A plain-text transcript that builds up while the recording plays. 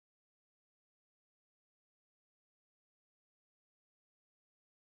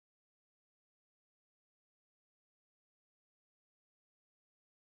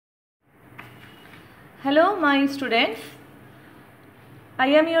Hello my students, I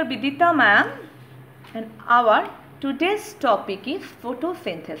am your Vidita ma'am and our today's topic is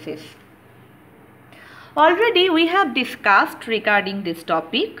photosynthesis. Already we have discussed regarding this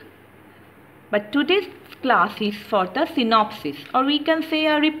topic, but today's class is for the synopsis, or we can say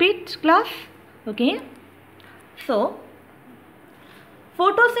a repeat class. Okay, so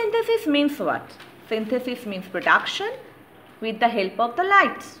photosynthesis means what? Synthesis means production with the help of the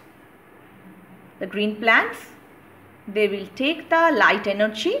light. The green plants, they will take the light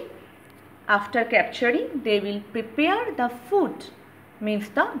energy. After capturing, they will prepare the food, means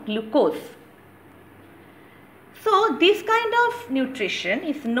the glucose. So this kind of nutrition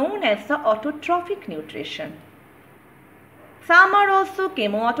is known as the autotrophic nutrition. Some are also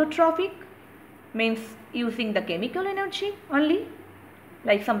chemoautotrophic, means using the chemical energy only,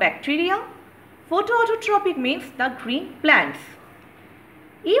 like some bacteria. Photoautotrophic means the green plants.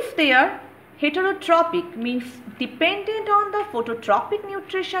 If they are heterotrophic, means dependent on the phototropic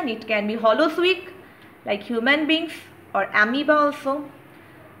nutrition, it can be holozoic like human beings or amoeba also.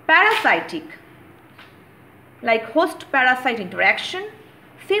 Parasitic like host parasite interaction.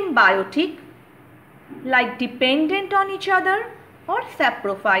 Symbiotic like dependent on each other, or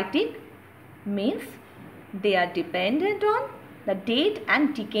saprophytic means they are dependent on the dead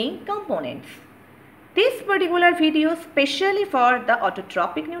and decaying components. This particular video is specially for the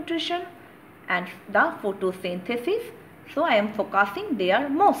autotrophic nutrition and the photosynthesis, so I am focusing there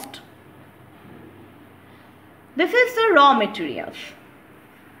most. This is the raw materials.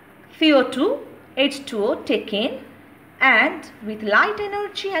 CO2, H2O taken and with light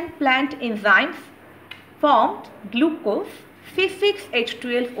energy and plant enzymes formed glucose,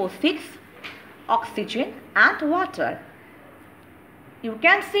 C6H12O6, oxygen and water. You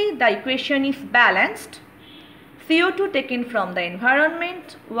can see the equation is balanced. CO2 taken from the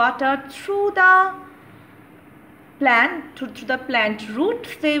environment, water through the plant, through the plant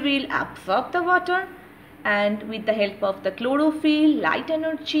roots, they will absorb the water, and with the help of the chlorophyll, light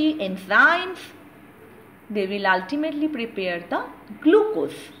energy, enzymes, they will ultimately prepare the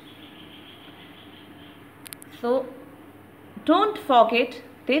glucose. So don't forget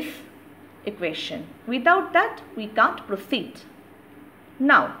this equation. Without that we can't proceed.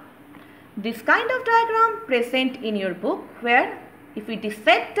 Now this kind of diagram present in your book, where if we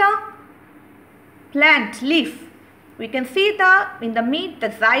dissect the plant leaf, we can see in the mid the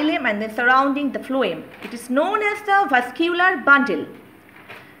xylem and then surrounding the phloem. It is known as the vascular bundle.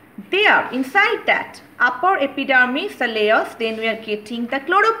 There inside that upper epidermis, the layers, then we are getting the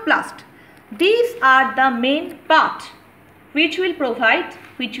chloroplast. These are the main part which will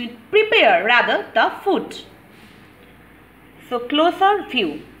prepare rather the food. So closer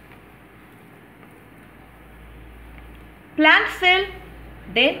view. Plant cell,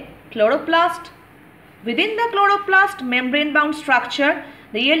 then chloroplast. Within the chloroplast, membrane bound structure,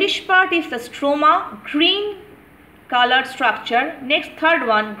 the yellowish part is the stroma, green colored structure. Next, third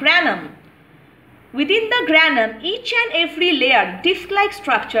one, granum. Within the granum, each and every layer disc-like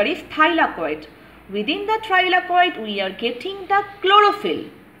structure is thylakoid. Within the thylakoid, we are getting the chlorophyll.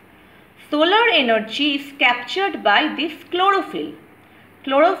 Solar energy is captured by this chlorophyll.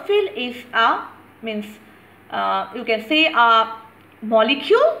 Chlorophyll is a you can say a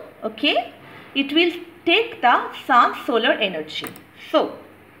molecule, okay? It will take the sun's solar energy. So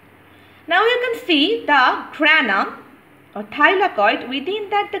now you can see the granum or thylakoid, within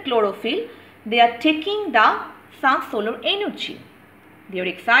that the chlorophyll, they are taking the sun's solar energy. They are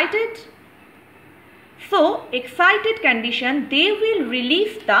excited. So excited condition, they will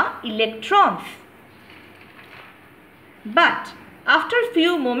release the electrons. But after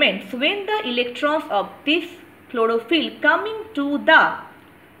few moments, when the electrons of this chlorophyll coming to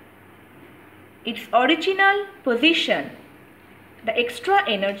its original position, the extra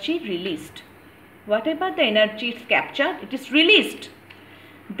energy released. Whatever the energy is captured, it is released.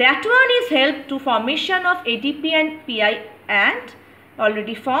 That one is helped to formation of ADP and PI and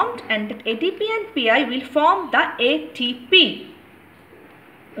already formed, and that ADP and PI will form the ATP.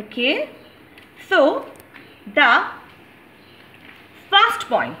 Okay. So the first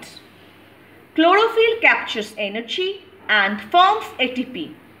point, chlorophyll captures energy and forms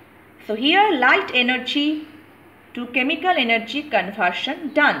ATP. So here light energy to chemical energy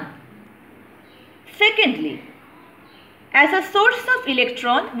conversion done. Secondly, as a source of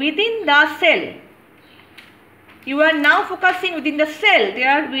electron within the cell, you are now focusing within the cell,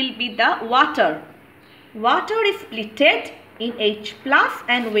 there will be the water. Water is splitted in H plus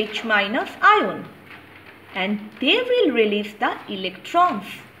and H minus ion, and they will release the electrons.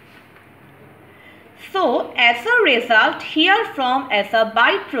 So as a result, here from as a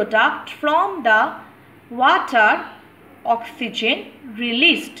byproduct from the water, oxygen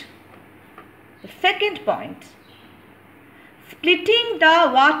released. The second point, splitting the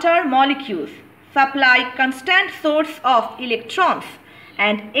water molecules supply constant source of electrons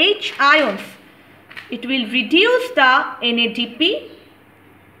and H ions. It will reduce the NADP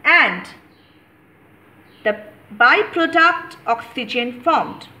and the byproduct oxygen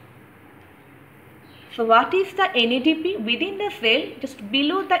formed. So what is the NADP? Within the cell, just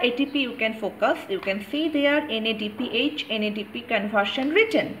below the ATP you can focus. You can see there NADPH, NADP conversion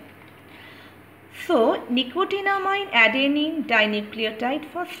written. So nicotinamide adenine dinucleotide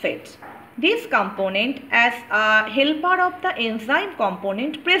phosphate. This component as a helper of the enzyme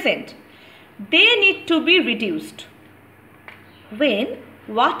component present. They need to be reduced. When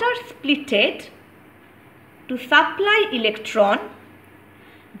water splitted to supply electron,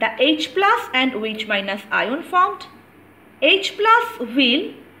 the H plus and OH minus ion formed. H plus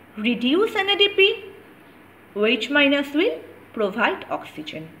will reduce NADP, OH minus will provide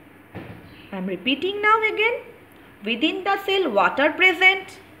oxygen. I am repeating now again. Within the cell water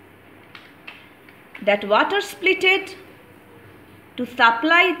present. That water splitted to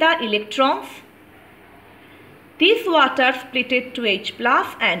supply the electrons. This water splitted to H plus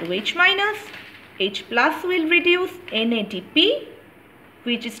and OH minus. H plus will reduce NADP,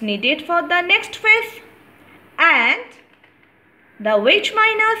 which is needed for the next phase, and the OH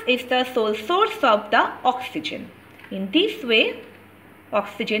minus is the sole source of the oxygen. In this way,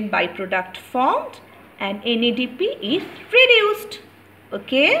 oxygen byproduct formed and NADP is reduced.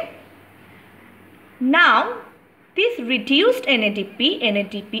 Okay. Now, this reduced NADP,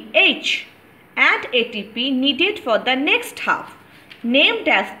 NADPH and ATP needed for the next half, named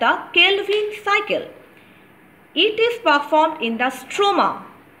as the Kelvin cycle. It is performed in the stroma,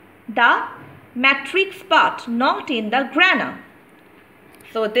 the matrix part, not in the grana.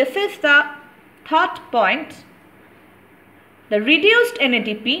 So this is the third point. The reduced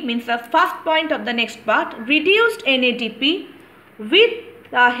NADP means the first point of the next part. Reduced NADP with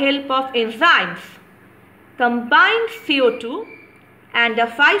the help of enzymes combine CO2 and a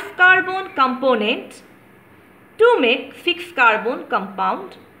 5-carbon component to make 6-carbon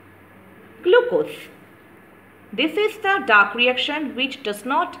compound glucose. This is the dark reaction which does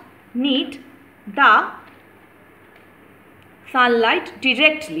not need the sunlight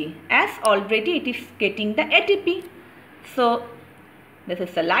directly, as already it is getting the ATP. So this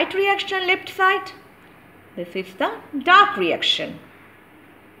is the light reaction left side. This is the dark reaction.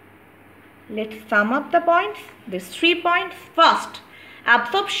 Let's sum up the points. These 3 points. First,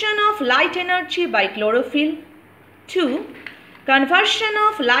 absorption of light energy by chlorophyll. 2. Conversion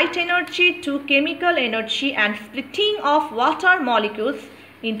of light energy to chemical energy and splitting of water molecules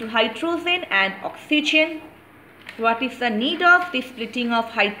into hydrogen and oxygen. What is the need of the splitting of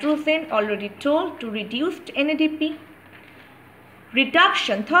hydrogen? Already told, to reduce NADP.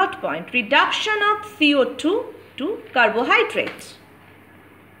 Reduction, third point, reduction of CO2 to carbohydrates.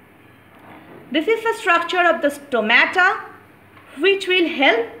 This is the structure of the stomata which will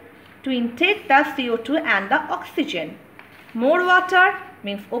help to intake the CO2 and the oxygen. More water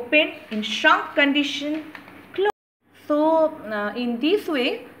means open, in shrunk condition closed. So in this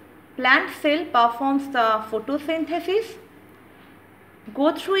way plant cell performs the photosynthesis.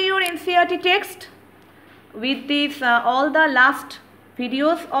 Go through your NCERT text with these all the last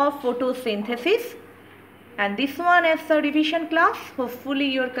videos of photosynthesis, and this one as a revision class. Hopefully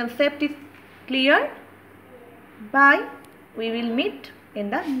your concept is clear. Bye. We will meet in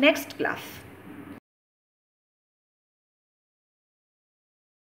the next class.